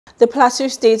The Plateau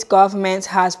State Government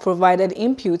has provided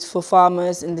inputs for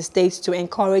farmers in the state to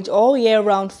encourage all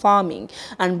year-round farming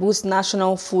and boost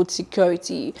national food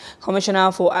security.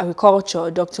 Commissioner for Agriculture,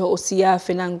 Dr. Osia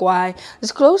Fenangwai,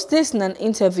 disclosed this in an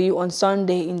interview on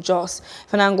Sunday in Jos.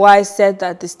 Fenangwai said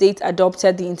that the state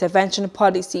adopted the intervention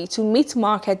policy to meet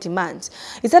market demands.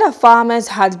 He said that farmers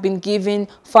had been given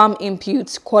farm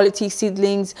inputs, quality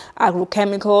seedlings,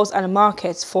 agrochemicals, and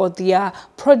markets for their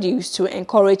produce to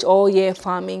encourage all-year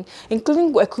farming,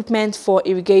 including equipment for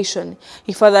irrigation.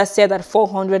 He further said that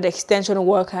 400 extension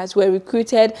workers were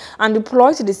recruited and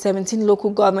deployed to the 17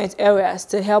 local government areas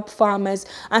to help farmers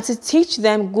and to teach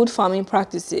them good farming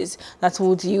practices that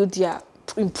would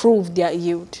improve their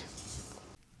yield.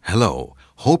 Hello,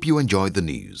 hope you enjoyed the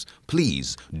news.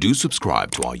 Please do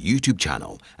subscribe to our YouTube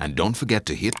channel and don't forget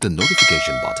to hit the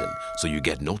notification button so you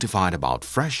get notified about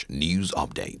fresh news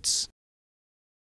updates.